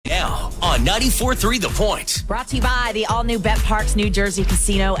94.3 The Point. Brought to you by the all-new Bet Parks New Jersey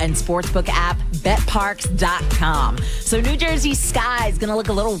Casino and Sportsbook app, betparks.com. So New Jersey's sky is going to look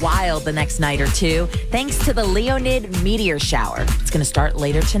a little wild the next night or two, thanks to the Leonid meteor shower. It's going to start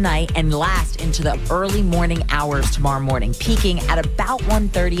later tonight and last into the early morning hours tomorrow morning, peaking at about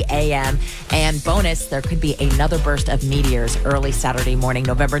 1:30 a.m. And bonus, there could be another burst of meteors early Saturday morning,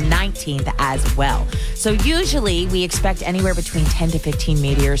 November 19th as well. So usually we expect anywhere between 10 to 15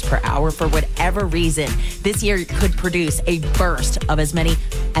 meteors per hour. For whatever reason, this year could produce a burst of as many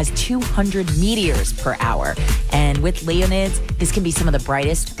as 200 meteors per hour. And with Leonids, this can be some of the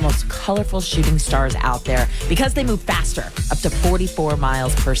brightest, most colorful shooting stars out there because they move faster, up to 44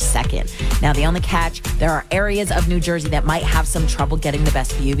 miles per second. Now, the only catch, there are areas of New Jersey that might have some trouble getting the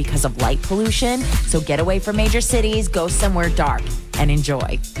best view because of light pollution. So get away from major cities, go somewhere dark, and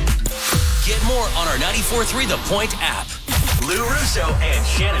enjoy. Get more on our 94.3 The Point app. Lou Russo and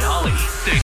Shannon Holly.